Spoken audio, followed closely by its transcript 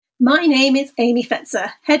My name is Amy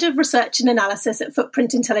Fetzer, Head of Research and Analysis at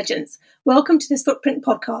Footprint Intelligence. Welcome to this Footprint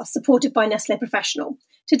podcast supported by Nestlé Professional.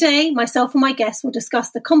 Today, myself and my guests will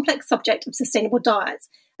discuss the complex subject of sustainable diets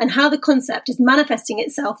and how the concept is manifesting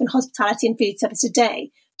itself in hospitality and food service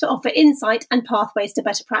today to offer insight and pathways to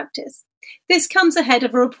better practice. This comes ahead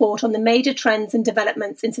of a report on the major trends and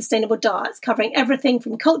developments in sustainable diets, covering everything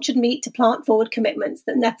from cultured meat to plant-forward commitments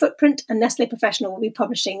that Footprint and Nestlé Professional will be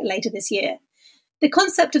publishing later this year. The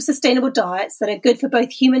concept of sustainable diets that are good for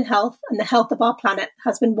both human health and the health of our planet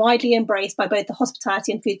has been widely embraced by both the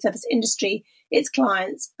hospitality and food service industry, its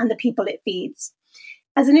clients, and the people it feeds.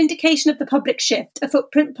 As an indication of the public shift, a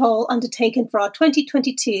Footprint poll undertaken for our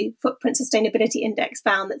 2022 Footprint Sustainability Index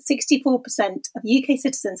found that 64% of UK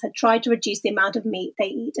citizens had tried to reduce the amount of meat they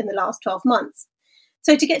eat in the last 12 months.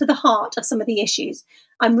 So to get to the heart of some of the issues,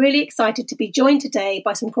 I'm really excited to be joined today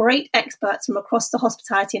by some great experts from across the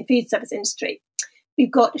hospitality and food service industry. We've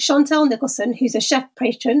got Chantelle Nicholson, who's a chef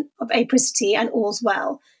patron of Apricity and All's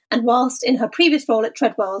Well, and whilst in her previous role at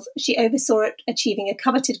Treadwell's, she oversaw it achieving a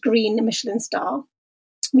coveted green Michelin star.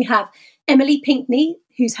 We have Emily Pinkney,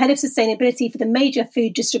 who's head of sustainability for the major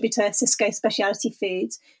food distributor Sysco Speciality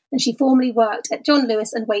Foods, and she formerly worked at John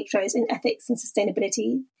Lewis and Waitrose in ethics and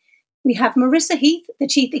sustainability. We have Marisa Heath, the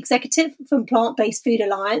chief executive from Plant-Based Food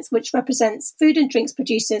Alliance, which represents food and drinks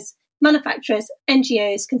producers, manufacturers,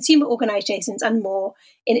 NGOs, consumer organisations and more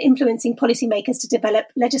in influencing policymakers to develop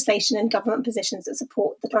legislation and government positions that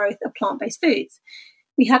support the growth of plant-based foods.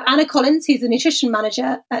 We have Anna Collins, who's the nutrition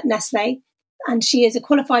manager at Nestlé, and she is a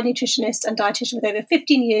qualified nutritionist and dietitian with over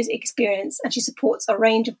 15 years experience, and she supports a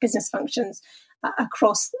range of business functions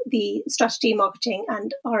across the strategy, marketing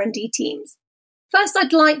and R&D teams. First,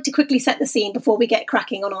 I'd like to quickly set the scene before we get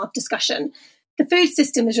cracking on our discussion. The food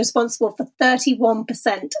system is responsible for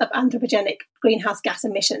 31% of anthropogenic greenhouse gas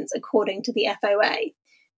emissions, according to the FOA.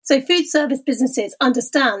 So food service businesses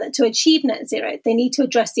understand that to achieve net zero, they need to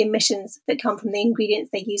address the emissions that come from the ingredients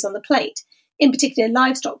they use on the plate, in particular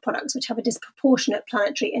livestock products, which have a disproportionate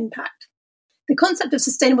planetary impact. The concept of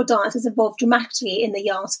sustainable diets has evolved dramatically in the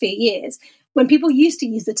last few years. When people used to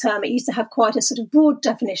use the term, it used to have quite a sort of broad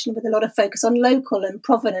definition with a lot of focus on local and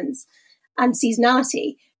provenance and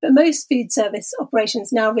seasonality. But most food service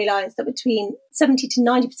operations now realise that between 70 to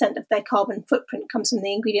 90% of their carbon footprint comes from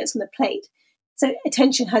the ingredients on the plate. So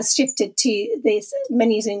attention has shifted to these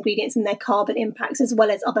menus and ingredients and their carbon impacts, as well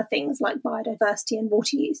as other things like biodiversity and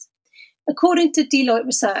water use. According to Deloitte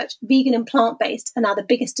Research, vegan and plant-based are now the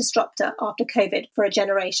biggest disruptor after COVID for a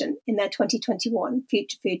generation in their 2021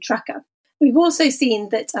 Future Food Tracker. We've also seen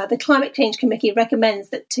that the Climate Change Committee recommends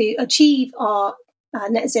that to achieve our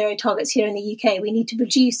net zero targets here in the UK, we need to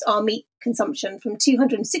reduce our meat consumption from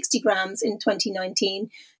 260 grams in 2019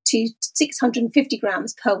 to 650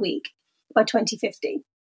 grams per week by 2050.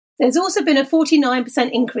 There's also been a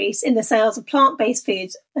 49% increase in the sales of plant-based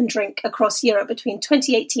foods and drink across Europe between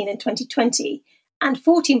 2018 and 2020, and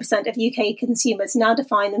 14% of UK consumers now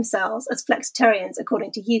define themselves as flexitarians,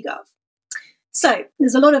 according to YouGov. So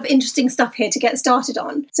there's a lot of interesting stuff here to get started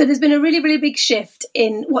on. So there's been a really, really big shift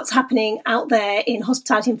in what's happening out there in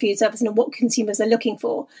hospitality and food service and what consumers are looking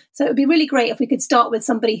for. So it would be really great if we could start with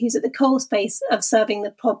somebody who's at the coal space of serving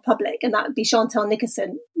the public, and that would be Chantelle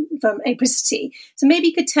Nicholson from Apricity. So maybe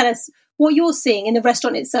you could tell us what you're seeing in the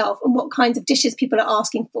restaurant itself and what kinds of dishes people are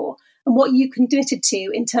asking for and what you committed to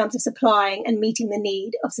in terms of supplying and meeting the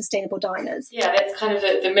need of sustainable diners. Yeah, that's kind of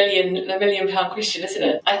the million pound question, isn't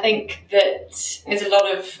it? I think that there's a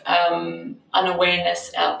lot of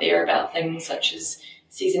unawareness out there about things such as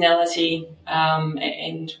seasonality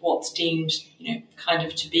and what's deemed, kind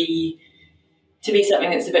of to be something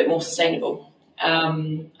that's a bit more sustainable.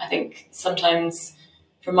 I think sometimes,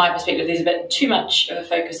 from my perspective, there's a bit too much of a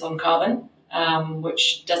focus on carbon,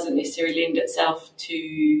 which doesn't necessarily lend itself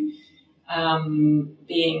to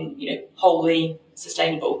being, wholly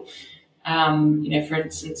sustainable. For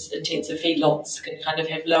instance, intensive feedlots can kind of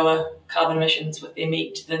have lower carbon emissions with their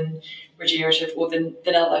meat than regenerative or than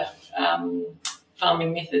other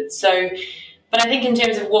farming methods. So, but I think in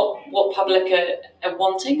terms of what public are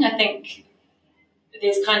wanting, I think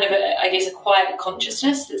there's kind of a quiet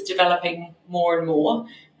consciousness that's developing more and more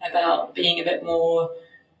about being a bit more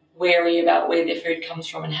wary about where their food comes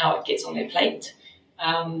from and how it gets on their plate.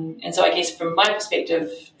 And so I guess from my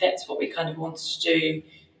perspective, that's what we kind of wanted to do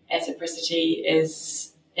at Apricity,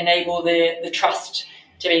 is enable the trust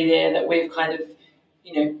to be there, that we've kind of,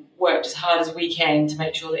 worked as hard as we can to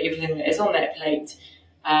make sure that everything that is on that plate,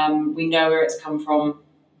 we know where it's come from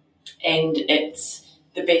and it's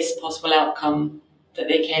the best possible outcome that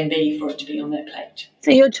there can be for it to be on that plate.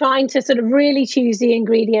 So you're trying to sort of really choose the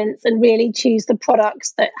ingredients and really choose the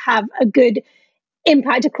products that have a good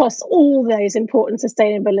impact across all those important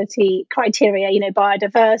sustainability criteria,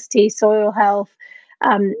 biodiversity, soil health,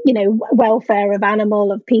 welfare of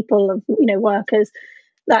animal, of people, of, workers.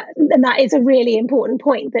 And that is a really important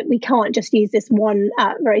point, that we can't just use this one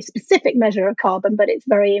very specific measure of carbon, but it's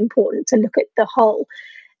very important to look at the whole.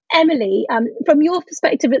 Emily, from your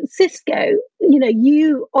perspective at Sysco,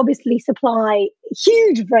 you obviously supply a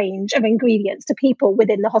huge range of ingredients to people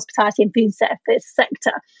within the hospitality and food service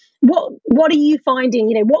sector. What are you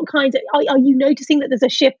finding? What kinds of, are you noticing that there's a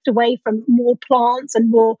shift away from more plants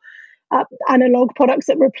and more analog products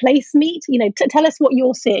that replace meat? Tell us what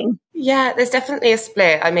you're seeing. Yeah, there's definitely a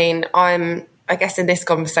split. I mean, I guess in this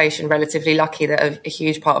conversation, relatively lucky that a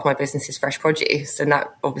huge part of my business is fresh produce, and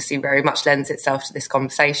that obviously very much lends itself to this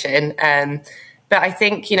conversation. But I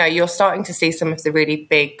think, you're starting to see some of the really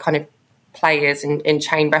big kind of players in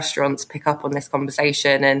chain restaurants pick up on this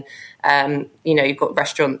conversation. And, you've got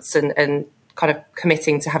restaurants and kind of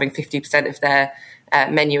committing to having 50% of their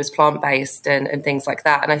menu as plant-based and things like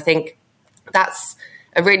that. And I think that's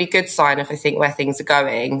a really good sign of, I think, where things are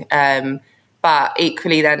going. But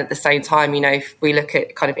equally then at the same time, if we look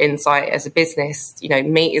at kind of insight as a business,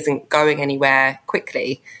 meat isn't going anywhere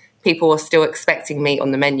quickly. People are still expecting meat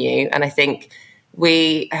on the menu. And I think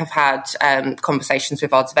we have had conversations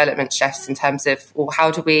with our development chefs in terms of, well,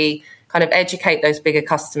 how do we kind of educate those bigger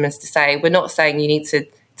customers to say, we're not saying you need to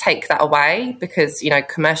take that away, because,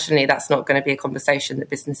 commercially that's not going to be a conversation that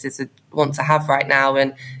businesses would want to have right now.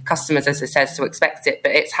 And customers, as it says, to expect it.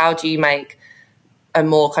 But it's, how do you make a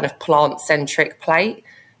more kind of plant-centric plate?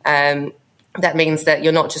 That means that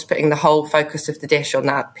you're not just putting the whole focus of the dish on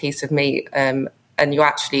that piece of meat, and you're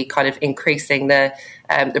actually kind of increasing the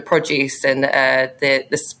produce and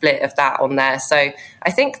the split of that on there. So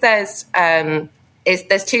I think there's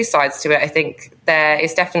two sides to it. I think there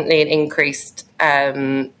is definitely an increased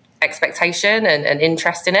expectation and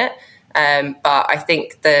interest in it, but I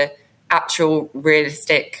think the actual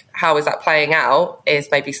realistic how is that playing out is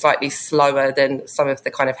maybe slightly slower than some of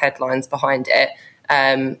the kind of headlines behind it.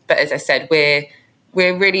 But as I said, we're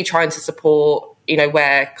really trying to support,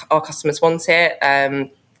 where our customers want it.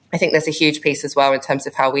 I think there's a huge piece as well in terms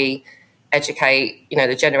of how we educate,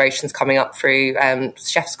 the generations coming up through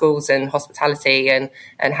chef schools and hospitality, and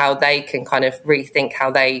how they can kind of rethink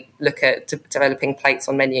how they look at developing plates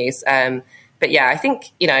on menus. But yeah, I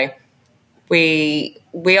think,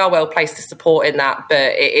 we are well placed to support in that, but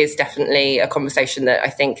it is definitely a conversation that I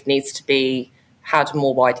think needs to be had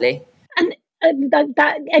more widely. And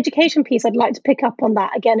that education piece, I'd like to pick up on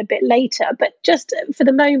that again a bit later. But just for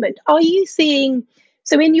the moment, are you seeing,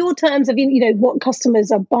 so in your terms of, what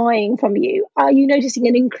customers are buying from you, are you noticing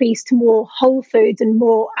an increase to more whole foods and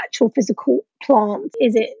more actual physical plants?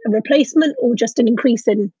 Is it a replacement or just an increase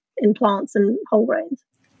in plants and whole grains?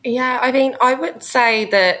 Yeah, I mean, I would say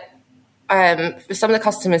that for some of the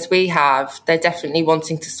customers we have, they're definitely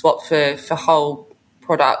wanting to swap for whole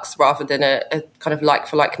products rather than a kind of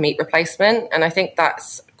like-for-like meat replacement. And I think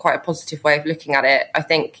that's quite a positive way of looking at it. I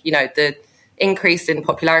think, the increase in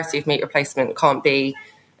popularity of meat replacement can't be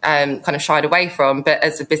kind of shied away from. But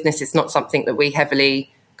as a business, it's not something that we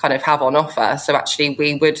heavily kind of have on offer. So actually,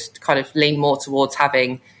 we would kind of lean more towards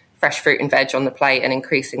having fresh fruit and veg on the plate and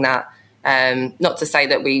increasing that. Not to say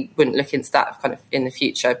that we wouldn't look into that kind of in the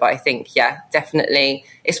future, but I think, yeah, definitely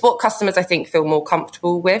it's what customers, I think, feel more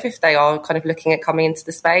comfortable with if they are kind of looking at coming into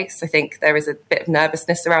the space. I think there is a bit of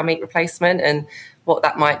nervousness around meat replacement and what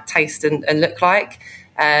that might taste and look like.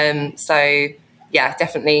 So, yeah,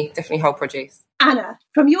 definitely whole produce. Anna,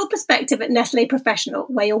 from your perspective at Nestlé Professional,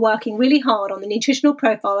 where you're working really hard on the nutritional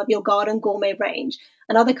profile of your garden gourmet range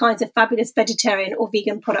and other kinds of fabulous vegetarian or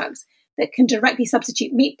vegan products that can directly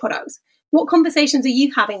substitute meat products, what conversations are you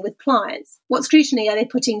having with clients? What scrutiny are they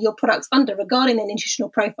putting your products under regarding their nutritional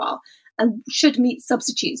profile? And should meat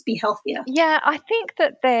substitutes be healthier? Yeah, I think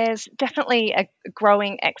that there's definitely a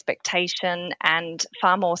growing expectation and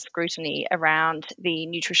far more scrutiny around the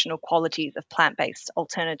nutritional qualities of plant-based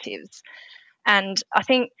alternatives. And I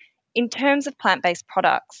think in terms of plant-based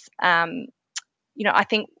products, I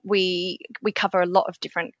think we cover a lot of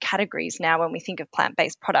different categories now when we think of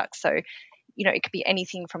plant-based products. So, it could be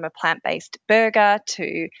anything from a plant-based burger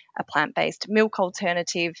to a plant-based milk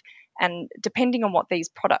alternative. And depending on what these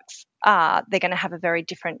products are, they're going to have a very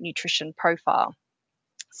different nutrition profile.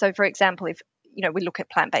 So, for example, if, we look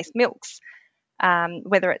at plant-based milks,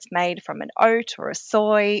 whether it's made from an oat or a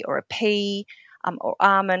soy or a pea or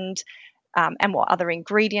almond, and what other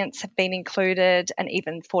ingredients have been included and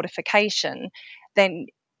even fortification, then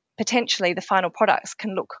potentially the final products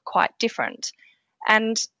can look quite different.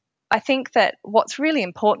 And I think that what's really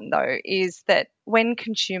important, though, is that when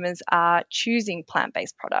consumers are choosing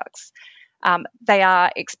plant-based products, they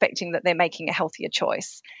are expecting that they're making a healthier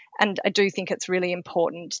choice. And I do think it's really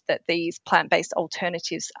important that these plant-based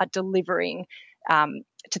alternatives are delivering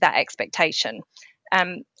to that expectation.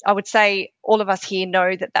 I would say all of us here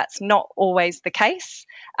know that that's not always the case.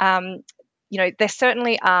 There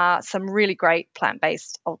certainly are some really great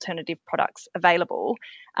plant-based alternative products available,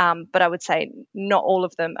 but I would say not all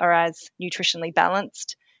of them are as nutritionally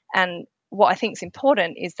balanced. And what I think is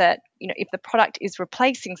important is that, if the product is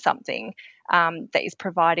replacing something that is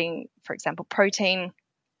providing, for example, protein,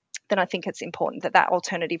 then I think it's important that that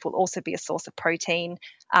alternative will also be a source of protein.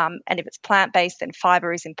 And if it's plant-based, then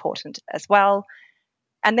fibre is important as well.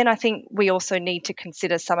 And then I think we also need to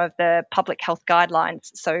consider some of the public health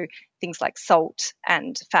guidelines, so things like salt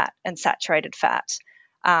and fat and saturated fat.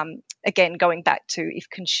 Again, going back to if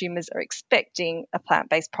consumers are expecting a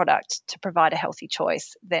plant-based product to provide a healthy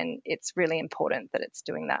choice, then it's really important that it's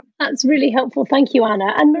doing that. That's really helpful. Thank you,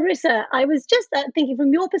 Anna. And Marisa, I was just thinking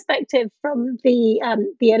from your perspective from the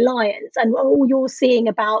Alliance and all you're seeing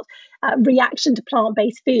about reaction to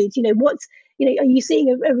plant-based foods, are you seeing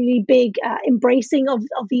a really big embracing of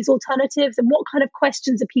these alternatives, and what kind of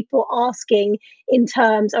questions are people asking in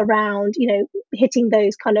terms around, hitting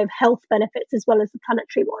those kind of health benefits as well as the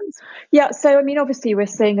planetary ones? Yeah, so obviously we're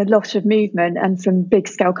seeing a lot of movement and some big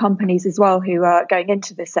scale companies as well who are going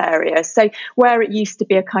into this area. So where it used to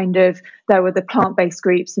be there were the plant-based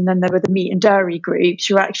groups and then there were the meat and dairy groups,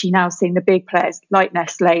 you're actually now seeing the big players like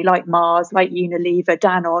Nestlé, like Mars, like Unilever,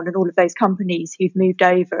 Danone, and all of those companies who've moved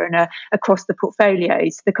over and are across the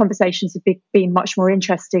portfolios. The conversations have been much more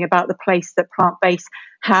interesting about the place that plant-based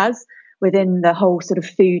has within the whole sort of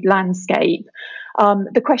food landscape.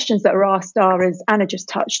 The questions that are asked are, as Anna just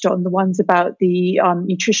touched on, the ones about the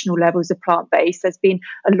nutritional levels of plant-based. There's been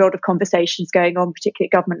a lot of conversations going on, particularly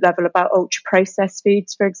at government level, about ultra-processed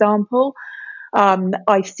foods, for example.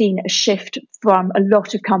 I've seen a shift from a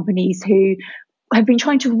lot of companies who have been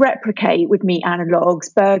trying to replicate with meat analogues,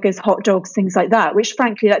 burgers, hot dogs, things like that, which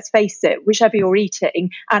frankly, let's face it, whichever you're eating,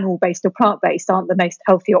 animal-based or plant-based, aren't the most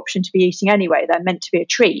healthy option to be eating anyway. They're meant to be a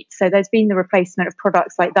treat. So there's been the replacement of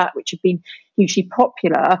products like that, which have been hugely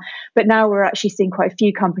popular. But now we're actually seeing quite a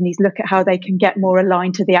few companies look at how they can get more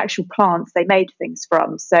aligned to the actual plants they made things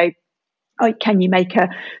from. So can you make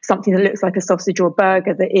something that looks like a sausage or a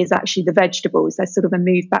burger that is actually the vegetables? There's sort of a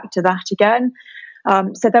move back to that again.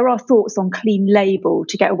 So there are thoughts on clean label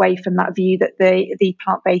to get away from that view that the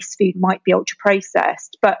plant-based food might be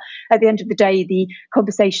ultra-processed. But at the end of the day, the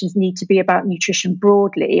conversations need to be about nutrition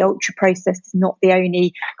broadly. Ultra-processed is not the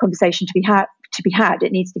only conversation to be had.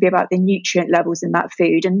 It needs to be about the nutrient levels in that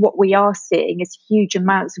food. And what we are seeing is huge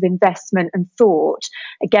amounts of investment and thought,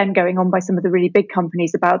 again, going on by some of the really big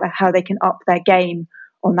companies about how they can up their game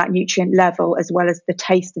on that nutrient level, as well as the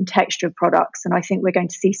taste and texture of products. And I think we're going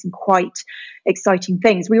to see some quite exciting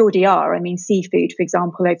things. We already are. Seafood, for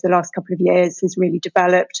example, over the last couple of years has really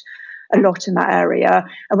developed a lot in that area.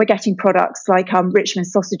 And we're getting products like Richmond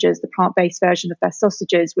sausages, the plant-based version of their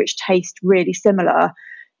sausages, which taste really similar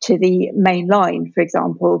to the main line, for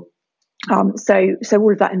example. So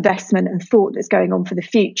all of that investment and thought that's going on for the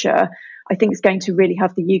future, I think is going to really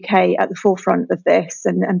have the UK at the forefront of this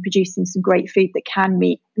and producing some great food that can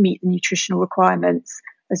meet the nutritional requirements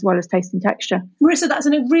as well as taste and texture. Marisa, that's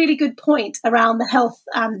a really good point around the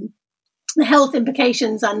health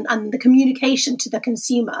implications and the communication to the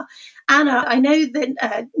consumer. Anna, I know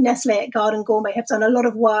that Nestlé at Garden Gourmet have done a lot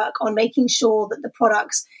of work on making sure that the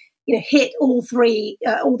products hit all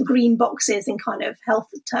the green boxes in kind of health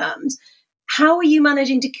terms. How are you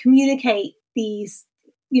managing to communicate these,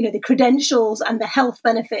 the credentials and the health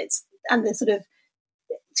benefits and the sort of,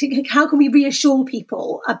 how can we reassure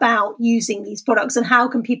people about using these products, and how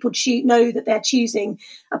can people know that they're choosing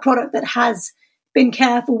a product that has been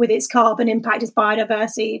careful with its carbon impact, its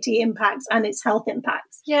biodiversity impacts and its health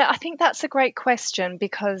impacts? Yeah, I think that's a great question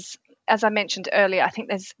because, as I mentioned earlier, I think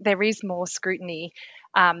there is more scrutiny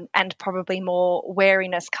and probably more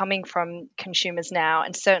wariness coming from consumers now,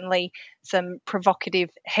 and certainly some provocative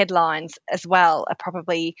headlines as well are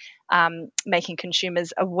probably making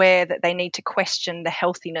consumers aware that they need to question the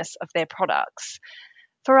healthiness of their products.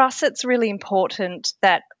 For us, it's really important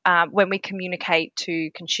that when we communicate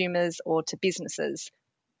to consumers or to businesses,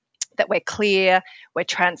 that we're clear, we're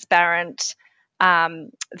transparent,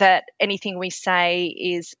 that anything we say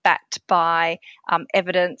is backed by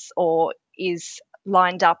evidence or is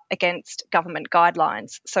lined up against government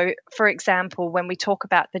guidelines. So, for example, when we talk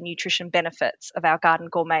about the nutrition benefits of our Garden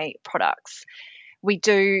Gourmet products, We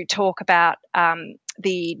do talk about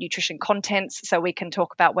the nutrition contents, so we can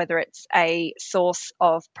talk about whether it's a source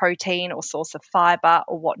of protein or source of fibre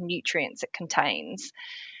or what nutrients it contains.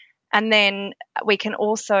 And then we can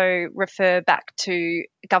also refer back to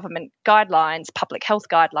government guidelines, public health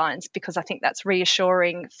guidelines, because I think that's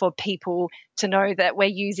reassuring for people to know that we're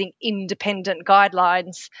using independent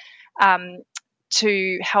guidelines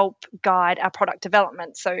to help guide our product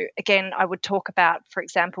development. So again, I would talk about, for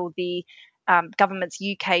example, the government's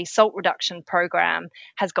UK salt reduction program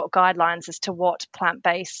has got guidelines as to what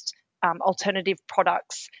plant-based alternative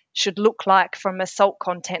products should look like from a salt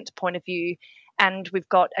content point of view. And we've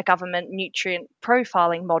got a government nutrient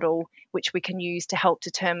profiling model, which we can use to help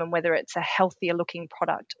determine whether it's a healthier looking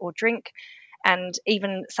product or drink. And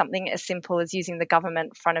even something as simple as using the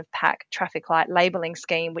government front of pack traffic light labelling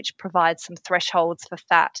scheme, which provides some thresholds for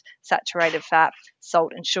fat, saturated fat,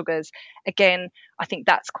 salt and sugars. Again, I think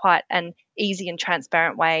that's quite an easy and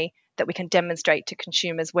transparent way that we can demonstrate to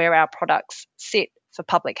consumers where our products sit for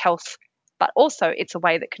public health. But also it's a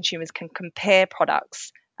way that consumers can compare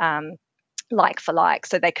products like for like,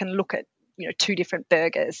 so they can look at two different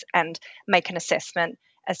burgers and make an assessment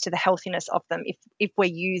as to the healthiness of them if we're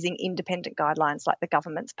using independent guidelines like the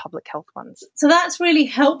government's public health ones. So that's really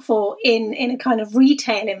helpful in a kind of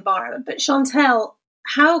retail environment. But Chantelle,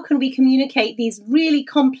 how can we communicate these really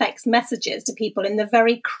complex messages to people in the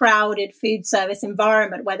very crowded food service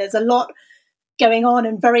environment where there's a lot going on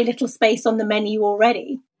and very little space on the menu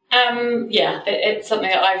already? It's something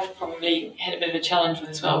that I've probably had a bit of a challenge with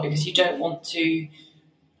as well, because you don't want to,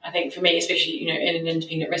 I think for me, especially, in an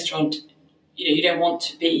independent restaurant, you don't want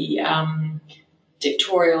to be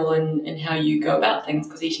dictatorial in how you go about things,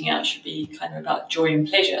 because eating out should be kind of about joy and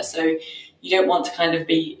pleasure. So you don't want to kind of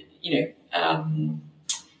be,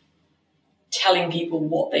 telling people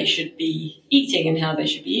what they should be eating and how they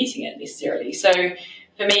should be eating it necessarily. So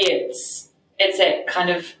for me, it's that kind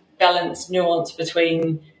of balanced nuance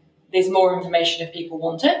between there's more information if people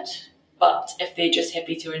want it, but if they're just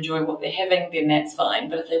happy to enjoy what they're having, then that's fine.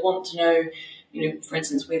 But if they want to know, for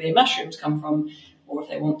instance, where their mushrooms come from, or if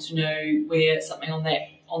they want to know where something on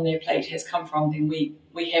their plate has come from, then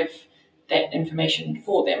we have that information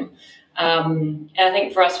for them. And I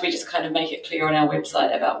think for us, we just kind of make it clear on our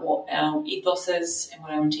website about what our ethos is and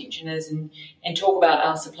what our intention is, and talk about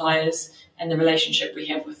our suppliers and the relationship we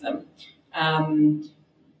have with them.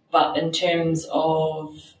 But in terms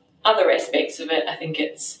of other aspects of it, I think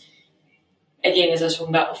it's, again, as I was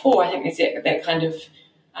talking about before, I think there's that kind of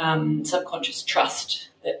subconscious trust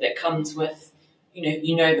that comes with,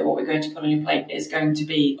 that what we're going to put on your plate is going to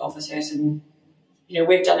be of a certain, we've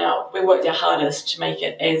worked our hardest to make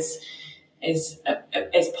it as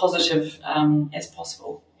positive as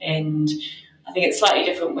possible. And I think it's slightly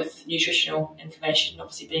different with nutritional information.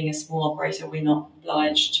 Obviously, being a small operator, we're not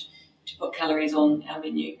obliged to put calories on our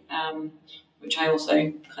menu, which I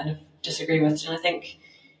also kind of disagree with. And I think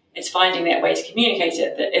it's finding that way to communicate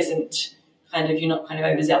it that isn't kind of, you're not kind of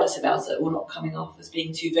overzealous about it or not coming off as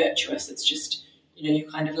being too virtuous. It's just, you're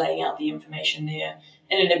kind of laying out the information there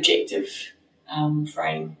in an objective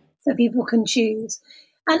frame. So people can choose.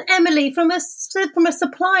 And Emily, from a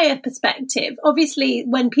supplier perspective, obviously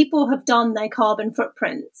when people have done their carbon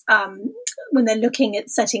footprints, when they're looking at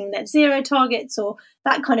setting net zero targets or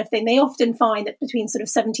that kind of thing, they often find that between sort of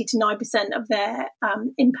 70 to 9% of their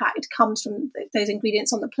impact comes from those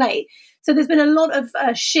ingredients on the plate. So there's been a lot of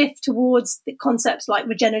shift towards the concepts like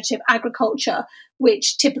regenerative agriculture,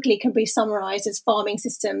 which typically can be summarised as farming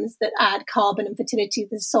systems that add carbon and fertility to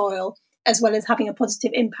the soil, as well as having a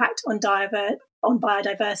positive impact on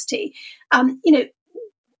biodiversity.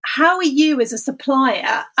 How are you as a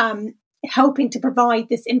supplier helping to provide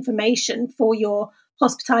this information for your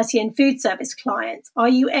hospitality and food service clients? Are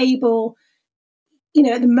you able,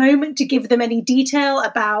 at the moment to give them any detail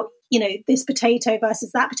about, this potato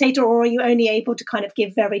versus that potato, or are you only able to kind of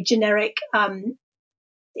give very generic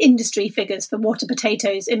industry figures for what a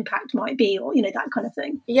potato's impact might be, or, that kind of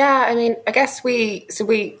thing? Yeah, I mean, I guess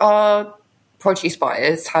our produce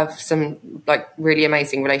buyers have some really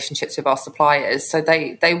amazing relationships with our suppliers, so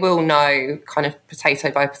they will know kind of potato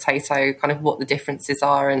by potato kind of what the differences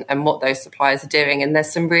are and what those suppliers are doing. And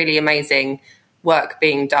there's some really amazing work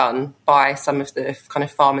being done by some of the kind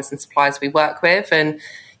of farmers and suppliers we work with, and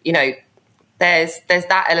there's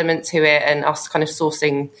that element to it, and us kind of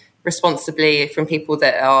sourcing responsibly from people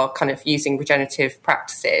that are kind of using regenerative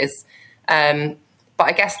practices. But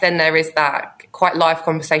I guess then there is that quite live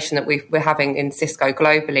conversation that we're having in Sysco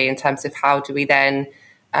globally in terms of how do we then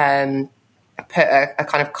put a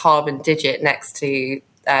kind of carbon digit next to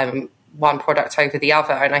one product over the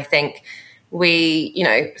other. And I think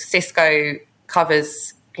Sysco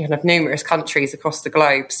covers kind of numerous countries across the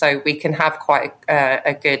globe, so we can have quite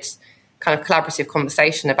a good kind of collaborative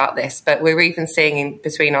conversation about this. But we're even seeing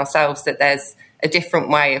between ourselves that there's a different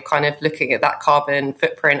way of kind of looking at that carbon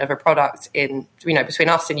footprint of a product in, you know, between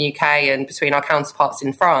us in the UK and between our counterparts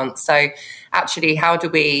in France. So actually, how do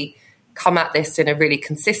we come at this in a really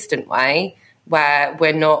consistent way where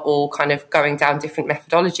we're not all kind of going down different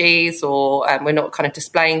methodologies, or we're not kind of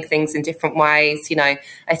displaying things in different ways? You know,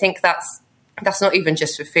 I think that's not even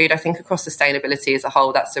just for food. I think across sustainability as a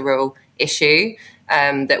whole, that's a real issue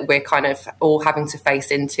that we're kind of all having to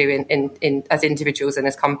face into in as individuals and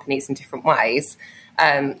as companies in different ways.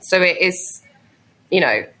 So it is, you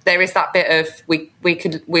know, there is that bit of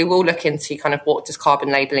we will look into kind of what does carbon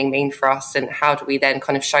labelling mean for us, and how do we then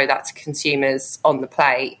kind of show that to consumers on the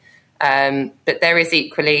plate. But there is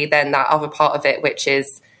equally then that other part of it, which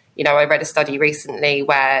is, you know, I read a study recently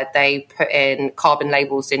where they put in carbon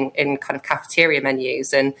labels in kind of cafeteria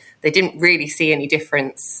menus, and they didn't really see any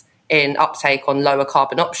difference in uptake on lower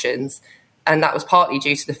carbon options. And that was partly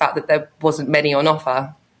due to the fact that there wasn't many on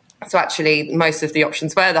offer. So actually, most of the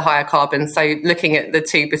options were the higher carbon. So looking at the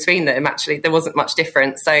two between them, actually, there wasn't much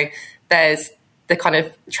difference. So there's the kind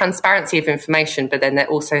of transparency of information, but then there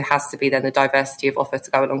also has to be then the diversity of offer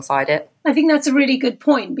to go alongside it. I think that's a really good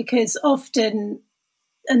point, because often,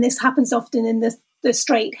 and this happens often in the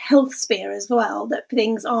straight health sphere as well, that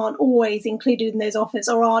things aren't always included in those offers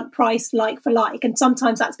or aren't priced like for like. And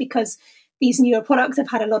sometimes that's because these newer products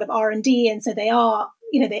have had a lot of R&D, and so they are,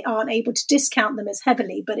 you know, they aren't able to discount them as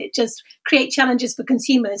heavily, but it just creates challenges for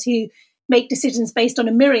consumers who make decisions based on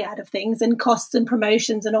a myriad of things, and costs and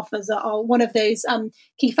promotions and offers are one of those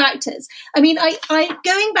key factors. I mean, I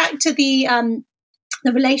going back to the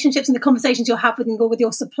relationships and the conversations you'll have with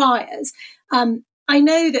your suppliers, I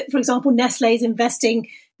know that, for example, Nestlé is investing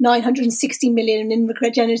 960 million in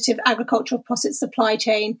regenerative agricultural process supply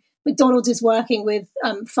chain. McDonald's is working with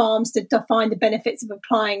farms to define the benefits of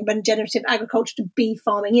applying regenerative agriculture to beef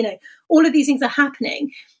farming. You know, all of these things are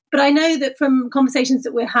happening. But I know that from conversations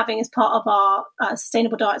that we're having as part of our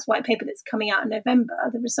Sustainable Diets white paper that's coming out in November,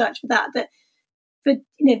 the research for that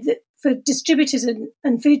for distributors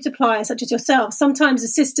and food suppliers such as yourselves, sometimes the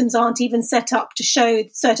systems aren't even set up to show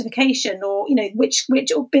certification, or, you know, which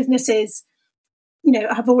businesses, you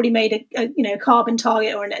know, have already made a carbon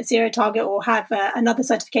target or a net zero target, or have another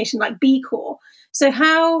certification like B Corp. So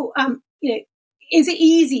how is it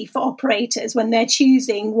easy for operators when they're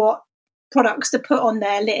choosing what products to put on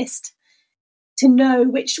their list to know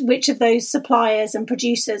which of those suppliers and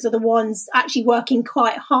producers are the ones actually working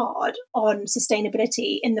quite hard on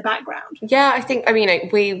sustainability in the background? Yeah, I think, I mean,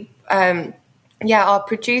 we, our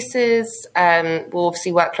producers will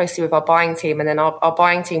obviously work closely with our buying team, and then our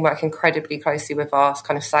buying team work incredibly closely with our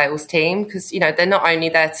kind of sales team, because, you know, they're not only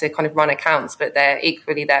there to kind of run accounts, but they're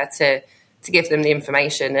equally there to give them the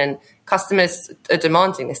information. And customers are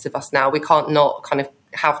demanding this of us now. We can't not kind of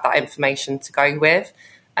have that information to go with.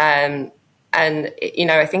 And, you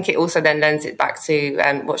know, I think it also then lends it back to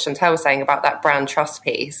what Chantelle was saying about that brand trust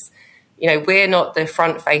piece. You know, we're not the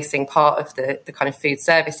front-facing part of the kind of food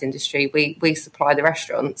service industry. We supply the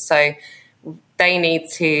restaurants. So they need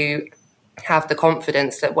to have the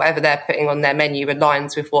confidence that whatever they're putting on their menu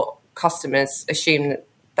aligns with what customers assume that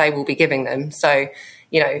they will be giving them. So,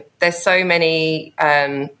 you know, there's so many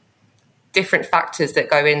different factors that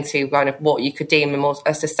go into kind of what you could deem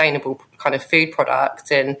a sustainable kind of food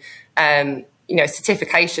product. And, you know,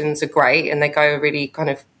 certifications are great, and they go a really kind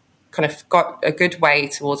of got a good way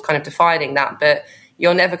towards kind of defining that, but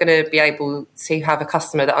you're never going to be able to have a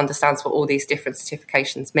customer that understands what all these different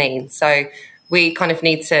certifications mean. So we kind of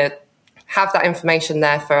need to have that information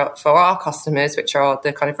there for our customers, which are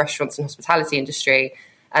the kind of restaurants and hospitality industry.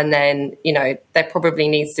 And then, you know, there probably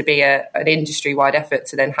needs to be an industry-wide effort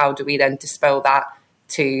to then how do we then dispel that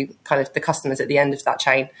to kind of the customers at the end of that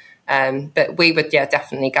chain. But we would,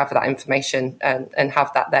 definitely gather that information and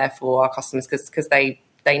have that there for our customers, because they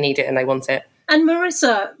need it and they want it. And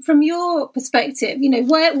Marisa, from your perspective, you know,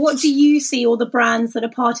 what do you see all the brands that are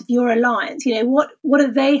part of your alliance? You know, what are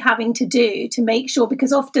they having to do to make sure,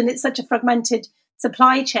 because often it's such a fragmented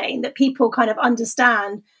supply chain, that people kind of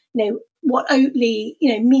understand, you know, what Oatly,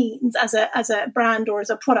 you know, means as a brand or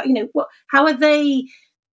as a product. You know, what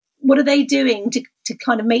are they doing to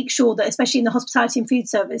kind of make sure that, especially in the hospitality and food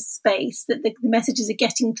service space, that the messages are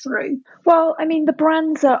getting through? Well, I mean, the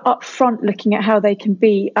brands are upfront looking at how they can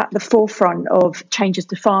be at the forefront of changes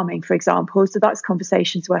to farming, for example. So that's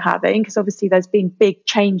conversations we're having, because obviously there's been big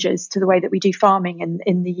changes to the way that we do farming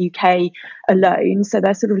in the UK alone. So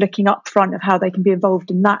they're sort of looking upfront of how they can be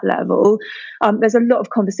involved in that level. There's a lot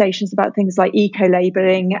of conversations about things like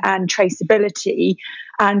eco-labelling and traceability.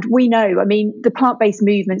 And we know, I mean, the plant-based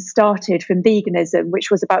movement started from veganism,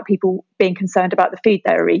 which was about people being concerned about the food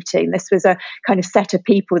they were eating. This was a kind of set of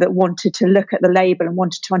people that wanted to look at the label and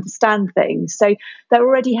wanted to understand things. So they're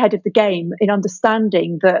already ahead of the game in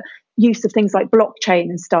understanding that use of things like blockchain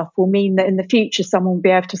and stuff will mean that in the future someone will be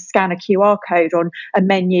able to scan a QR code on a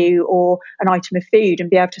menu or an item of food and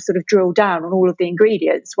be able to sort of drill down on all of the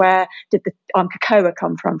ingredients. Where did the cocoa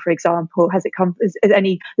come from, for example? Has it come as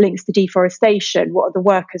any links to deforestation? What are the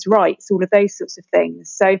workers' rights? All of those sorts of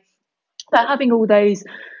things. So they're having all those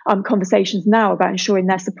conversations now about ensuring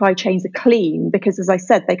their supply chains are clean, because, as I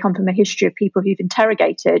said, they come from a history of people who've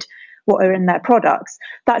interrogated what are in their products.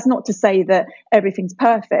 That's not to say that everything's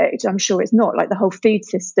perfect. I'm sure it's not. Like, the whole food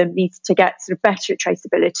system needs to get sort of better at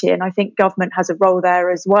traceability. And I think government has a role there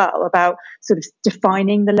as well, about sort of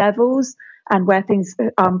defining the levels and where things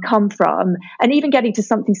come from, and even getting to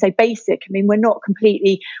something so basic. I mean, we're not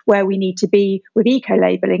completely where we need to be with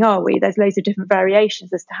eco-labelling, are we? There's loads of different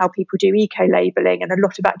variations as to how people do eco-labelling, and a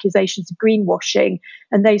lot of accusations of greenwashing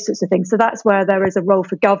and those sorts of things. So that's where there is a role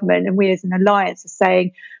for government, and we as an alliance are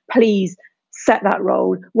saying, please set that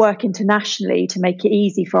role, work internationally to make it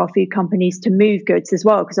easy for our food companies to move goods as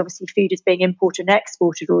well, because obviously food is being imported and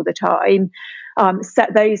exported all the time.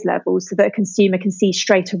 Set those levels so that a consumer can see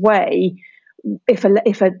straight away if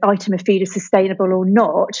an item of food is sustainable or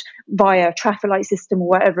not, via a traffic light system or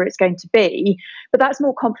whatever it's going to be. But that's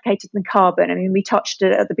more complicated than carbon. I mean, we touched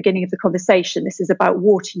it at the beginning of the conversation. This is about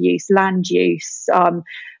water use, land use,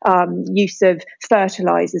 use of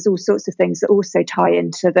fertilizers, all sorts of things that also tie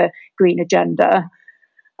into the green agenda.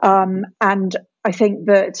 And I think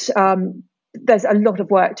that there's a lot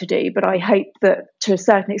of work to do, but I hope that to a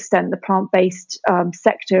certain extent the plant-based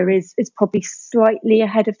sector is probably slightly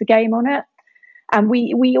ahead of the game on it. And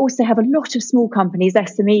we also have a lot of small companies,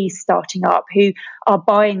 SMEs, starting up, who are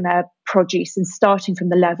buying their produce and starting from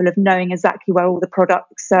the level of knowing exactly where all the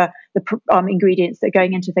products, the ingredients that are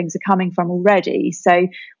going into things are coming from already. So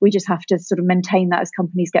we just have to sort of maintain that as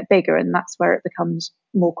companies get bigger, and that's where it becomes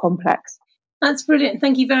more complex. That's brilliant.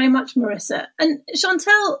 Thank you very much, Marisa. And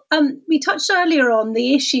Chantelle, we touched earlier on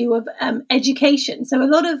the issue of education. So a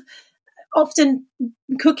lot of often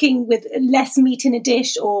cooking with less meat in a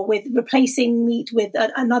dish, or with replacing meat with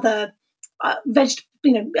another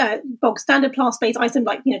bog standard plant-based item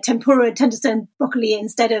like tempura, tenderstem, broccoli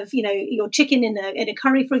instead of your chicken in a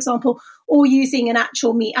curry, for example, or using an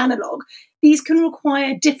actual meat analog. These can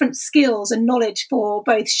require different skills and knowledge for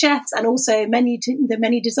both chefs and also the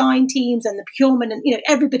menu design teams and the procurement and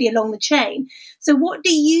everybody along the chain. So what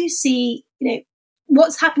do you see?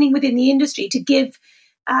 What's happening within the industry to give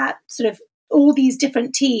sort of all these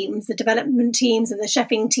different teams, the development teams and the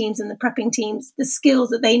chefing teams and the prepping teams, the skills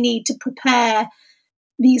that they need to prepare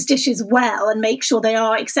these dishes well and make sure they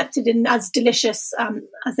are accepted and as delicious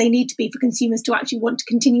as they need to be for consumers to actually want to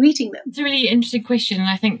continue eating them? It's a really interesting question, and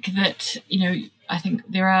I think that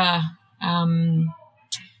there are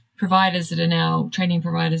providers that are now training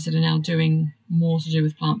providers that are now doing more to do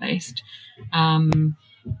with plant-based,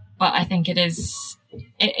 but I think it's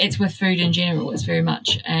with food in general. It's very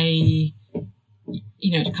much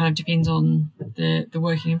it kind of depends on the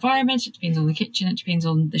working environment. It depends on the kitchen. It depends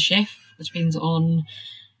on the chef. It depends on,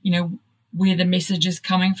 where the message is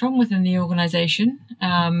coming from within the organisation.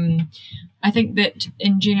 I think that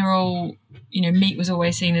in general, meat was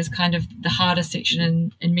always seen as kind of the hardest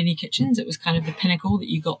section in many kitchens. It was kind of the pinnacle that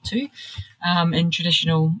you got to in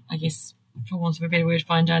traditional, I guess, for want of a better word,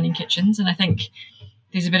 fine dining kitchens. And I think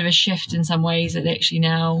there's a bit of a shift in some ways that actually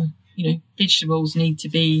now, vegetables need to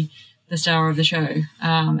be the star of the show,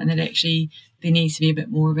 and that actually there needs to be a bit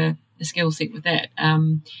more of a skill set with that.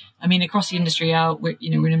 I mean, across the industry, we're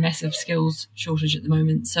in a massive skills shortage at the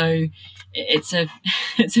moment, so it's a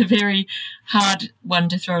very hard one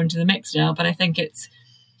to throw into the mix now. But I think it's,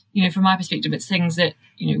 from my perspective, it's things that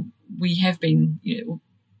we have been,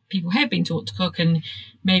 people have been taught to cook, and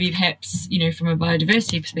maybe perhaps from a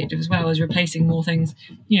biodiversity perspective as well, as replacing more things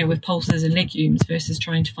with pulses and legumes versus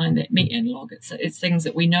trying to find that meat analog. It's things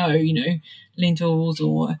that we know, lentils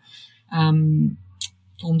or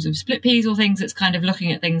forms of split peas or things. It's kind of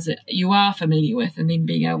looking at things that you are familiar with and then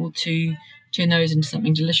being able to turn those into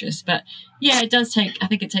something delicious. But yeah, it does take, I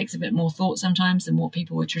think it takes a bit more thought sometimes than what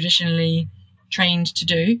people were traditionally trained to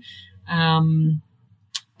do.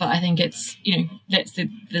 But I think it's, that's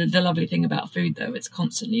the lovely thing about food, though. It's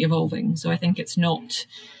constantly evolving. So I think it's not,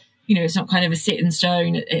 it's not kind of a set in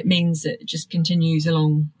stone. It means that it just continues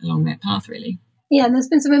along that path, really. Yeah, and there's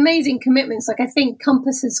been some amazing commitments. Like I think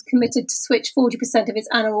Compass has committed to switch 40% of its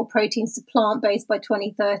animal proteins to plant-based by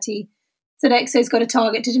 2030. Sodexo's got a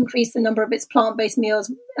target to increase the number of its plant-based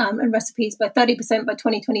meals and recipes by 30% by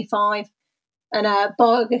 2025. And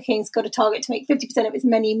Burger King's got a target to make 50% of its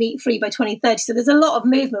menu meat-free by 2030. So there's a lot of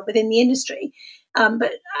movement within the industry.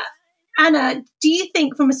 But Anna, do you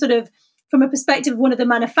think from a perspective of one of the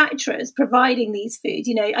manufacturers providing these foods,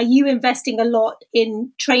 are you investing a lot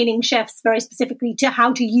in training chefs very specifically to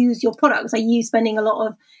how to use your products? Are you spending a lot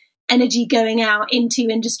of energy going out into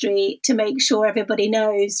industry to make sure everybody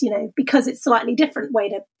knows, because it's slightly different way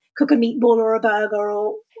to cook a meatball or a burger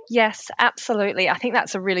or... Yes, absolutely. I think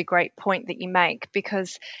that's a really great point that you make,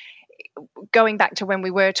 because going back to when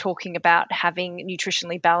we were talking about having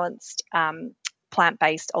nutritionally balanced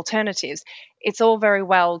plant-based alternatives, it's all very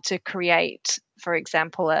well to create, for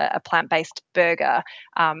example, a plant-based burger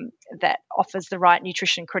that offers the right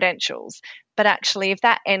nutrition credentials. But actually, if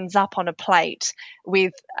that ends up on a plate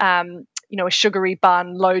with a sugary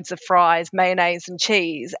bun, loads of fries, mayonnaise and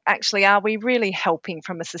cheese, actually, are we really helping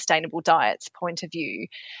from a sustainable diet's point of view?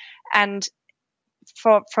 And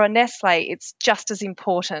for Nestlé, it's just as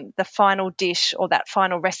important, the final dish or that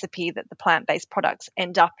final recipe that the plant-based products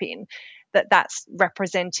end up in, that's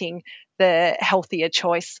representing the healthier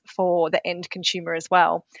choice for the end consumer as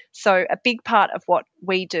well. So a big part of what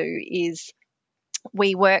we do is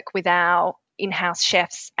we work with our in-house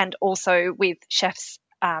chefs and also with chefs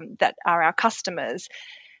that are our customers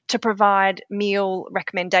to provide meal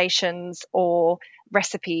recommendations or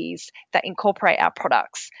recipes that incorporate our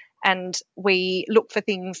products. And we look for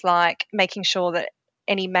things like making sure that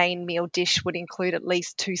any main meal dish would include at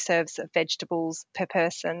least 2 serves of vegetables per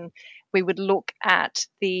person. We would look at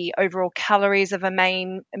the overall calories of a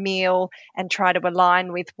main meal and try to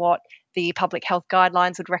align with what the public health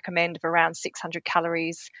guidelines would recommend of around 600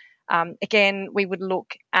 calories. Again, we would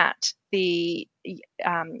look at the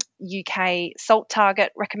UK salt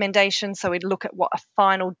target recommendation. So we'd look at what a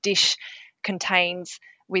final dish contains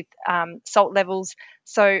with salt levels.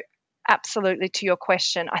 So absolutely, to your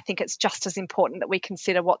question, I think it's just as important that we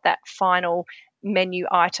consider what that final menu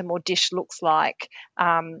item or dish looks like,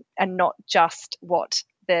 and not just what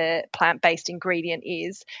the plant-based ingredient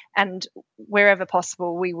is. And wherever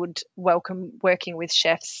possible, we would welcome working with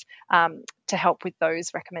chefs to help with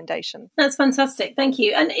those recommendations. That's fantastic. Thank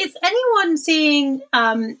you. And is anyone seeing,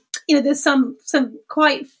 there's some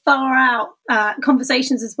quite far out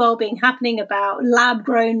conversations as well being happening about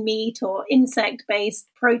lab-grown meat or insect-based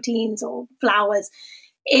proteins or flours.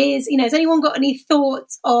 Has anyone got any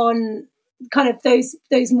thoughts on kind of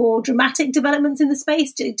those more dramatic developments in the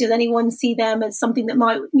space? Does anyone see them as something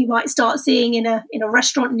that we might start seeing in a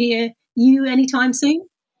restaurant near you anytime soon?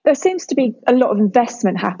 There seems to be a lot of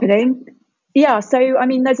investment happening. Yeah, so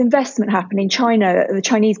there's investment happening. The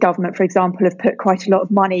Chinese government, for example, have put quite a lot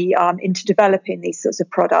of money into developing these sorts of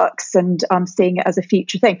products and seeing it as a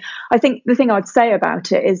future thing. I think the thing I'd say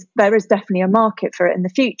about it is there is definitely a market for it in the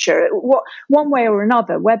future. One way or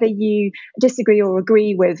another, whether you disagree or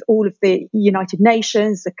agree with all of the United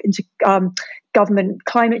Nations, the Government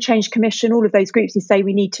Climate Change Commission, all of those groups who say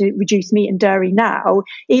we need to reduce meat and dairy now,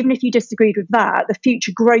 even if you disagreed with that, the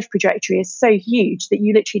future growth trajectory is so huge that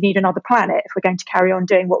you literally need another planet if we're going to carry on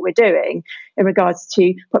doing what we're doing in regards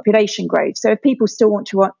to population growth. So if people still want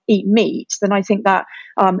to eat meat, then I think that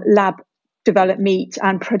lab developed meat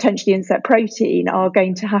and potentially insect protein are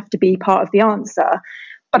going to have to be part of the answer.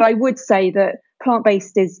 But I would say that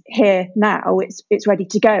plant-based is here now, it's ready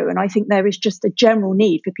to go. And I think there is just a general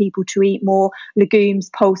need for people to eat more legumes,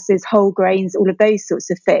 pulses, whole grains, all of those sorts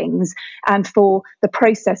of things, and for the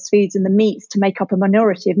processed foods and the meats to make up a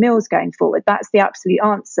minority of meals going forward. That's the absolute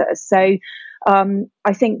answer. So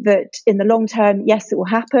I think that in the long term, yes, it will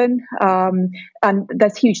happen. And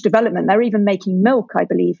there's huge development. They're even making milk, I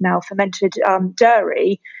believe now, fermented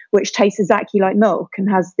dairy, which tastes exactly like milk and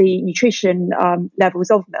has the nutrition levels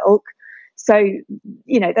of milk. So,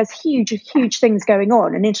 there's huge things going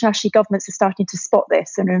on, and internationally governments are starting to spot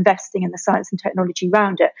this and are investing in the science and technology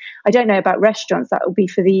around it. I don't know about restaurants, that will be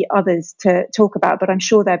for the others to talk about, but I'm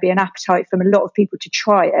sure there'll be an appetite from a lot of people to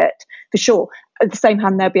try it, for sure. At the same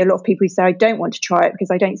hand, there'll be a lot of people who say, I don't want to try it because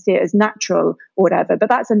I don't see it as natural or whatever. But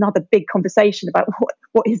that's another big conversation about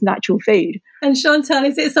what is natural food. And Chantelle,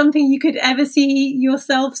 is it something you could ever see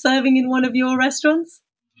yourself serving in one of your restaurants?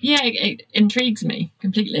 Yeah, it intrigues me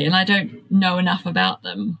completely, and I don't know enough about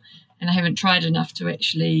them, and I haven't tried enough to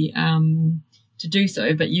actually, to do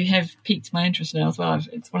so. But you have piqued my interest now as well.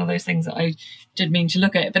 It's one of those things that I did mean to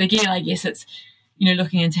look at. But again, I guess it's,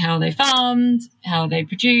 looking into how they farmed, how they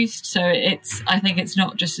produced. So I think it's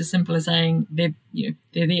not just as simple as saying they're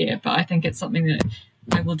there, but I think it's something that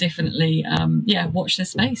I will definitely, watch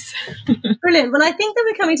this space. Brilliant. Well, I think that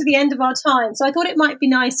we're coming to the end of our time. So I thought it might be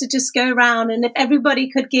nice to just go around, and if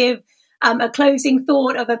everybody could give a closing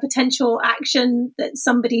thought of a potential action that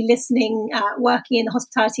somebody listening, working in the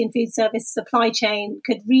hospitality and food service supply chain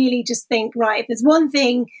could really just think, right, if there's one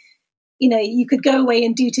thing, you could go away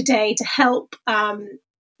and do today to help,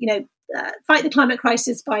 fight the climate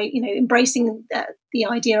crisis by, embracing the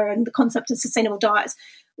idea and the concept of sustainable diets,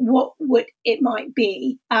 what would it might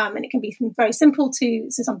be? And it can be from very simple to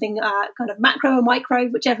something kind of macro or micro,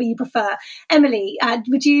 whichever you prefer. Emily,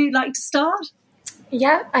 would you like to start?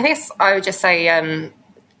 Yeah, I guess I would just say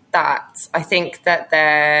that I think that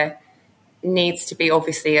there needs to be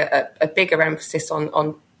obviously a bigger emphasis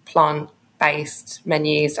on plant-based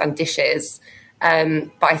menus and dishes. But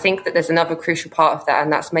I think that there's another crucial part of that,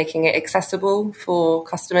 and that's making it accessible for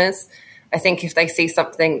customers. I think if they see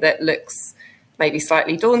something that looks maybe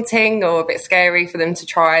slightly daunting or a bit scary for them to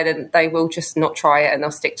try, then they will just not try it and they'll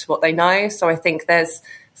stick to what they know. So I think there's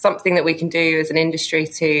something that we can do as an industry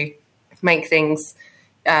to make things,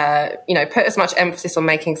 put as much emphasis on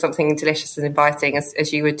making something delicious and inviting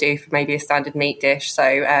as you would do for maybe a standard meat dish. So,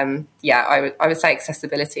 I would say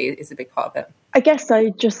accessibility is a big part of it. I guess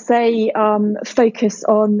I'd just say focus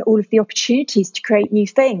on all of the opportunities to create new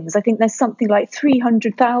things. I think there's something like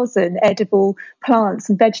 300,000 edible plants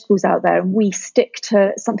and vegetables out there, and we stick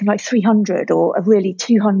to something like 300 or really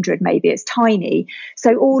 200 maybe. It's tiny.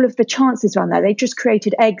 So all of the chances around there, they've just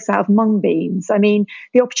created eggs out of mung beans. I mean,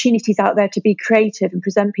 the opportunities out there to be creative and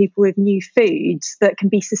present people with new foods that can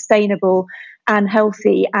be sustainable and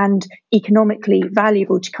healthy and economically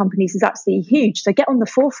valuable to companies is absolutely huge. So get on the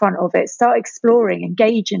forefront of it, start exploring,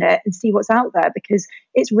 engage in it and see what's out there, because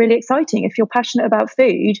it's really exciting. If you're passionate about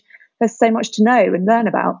food, there's so much to know and learn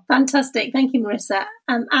about. Fantastic. Thank you, Marisa.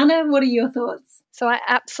 Anna, what are your thoughts? So I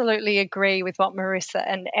absolutely agree with what Marisa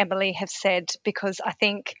and Emily have said, because I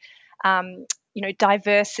think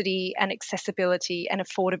diversity and accessibility and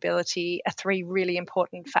affordability are three really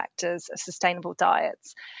important factors of sustainable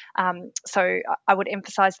diets. So I would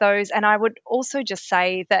emphasize those. And I would also just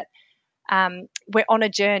say that we're on a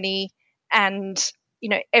journey, and,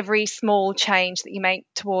 every small change that you make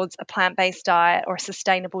towards a plant-based diet or a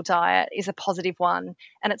sustainable diet is a positive one.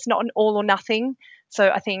 And it's not an all or nothing. So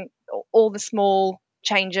I think all the small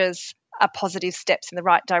changes are positive steps in the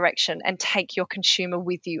right direction, and take your consumer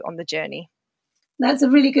with you on the journey. That's a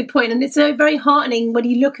really good point. And it's so very heartening when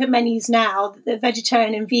you look at menus now, the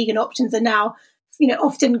vegetarian and vegan options are now,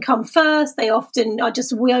 often come first. They often are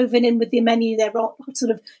just woven in with the menu. They're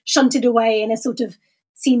sort of shunted away and are sort of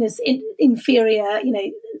seen as inferior,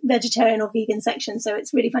 vegetarian or vegan section. So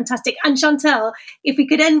it's really fantastic. And Chantelle, if we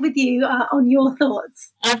could end with you on your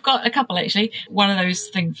thoughts. I've got a couple, actually. One of those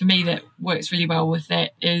things for me that works really well with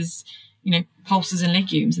that is, pulses and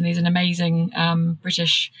legumes. And there's an amazing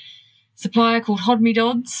British supplier called Hodme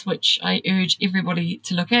Dodds, which I urge everybody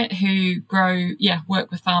to look at, who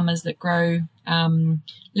work with farmers that grow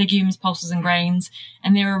legumes, pulses and grains,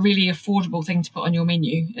 and they're a really affordable thing to put on your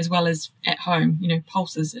menu as well as at home.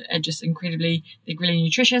 Pulses are just they're really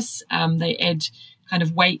nutritious. They add kind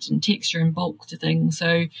of weight and texture and bulk to things.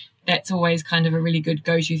 So that's always kind of a really good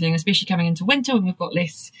go-to thing, especially coming into winter when we've got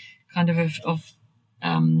less kind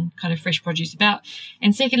of fresh produce about.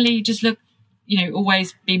 And secondly, just look,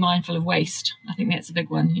 always be mindful of waste. I think that's a big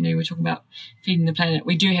one. We're talking about feeding the planet.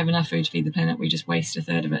 We do have enough food to feed the planet. We just waste a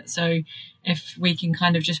third of it. So if we can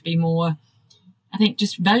kind of just be more, I think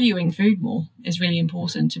just valuing food more is really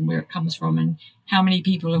important, and where it comes from and how many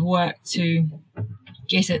people have worked to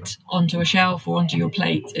get it onto a shelf or onto your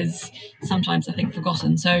plate is sometimes, I think,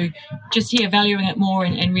 forgotten. So just valuing it more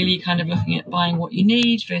and really kind of looking at buying what you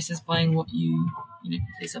need versus buying what if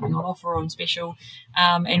there's something on offer or on special,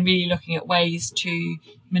 and really looking at ways to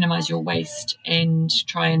minimize your waste and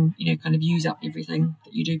try and, kind of use up everything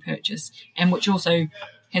that you do purchase, and which also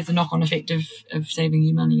has the knock-on effect of saving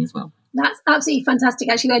you money as well. That's absolutely fantastic.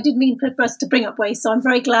 Actually, I did mean for us to bring up waste, so I'm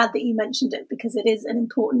very glad that you mentioned it, because it is an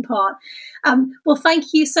important part. Well, thank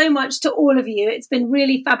you so much to all of you. It's been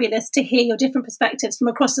really fabulous to hear your different perspectives from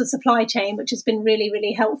across the supply chain, which has been really,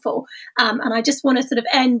 really helpful. And I just want to sort of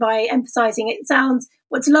end by emphasising,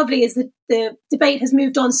 what's lovely is that the debate has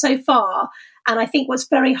moved on so far. And I think what's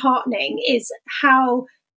very heartening is how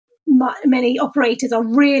many operators are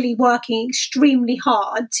really working extremely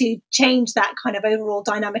hard to change that kind of overall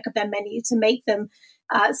dynamic of their menu, to make them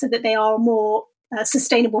so that they are more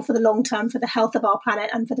sustainable for the long term, for the health of our planet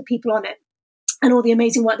and for the people on it, and all the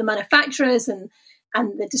amazing work the manufacturers and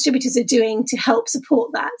the distributors are doing to help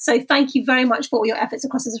support that. So thank you very much for all your efforts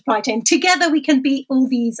across the supply chain. Together we can beat all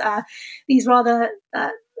these rather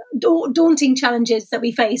daunting challenges that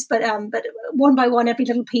we face, but one by one, every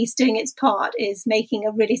little piece doing its part is making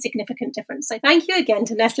a really significant difference. So thank you again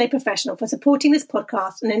to Nestlé Professional for supporting this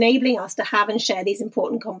podcast and enabling us to have and share these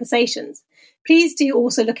important conversations. Please do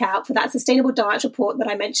also look out for that Sustainable Diet report that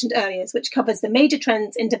I mentioned earlier, which covers the major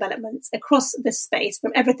trends in developments across this space,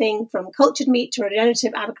 from everything from cultured meat to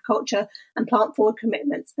regenerative agriculture and plant-forward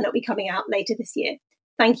commitments, and it'll be coming out later this year.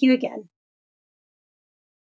 Thank you again.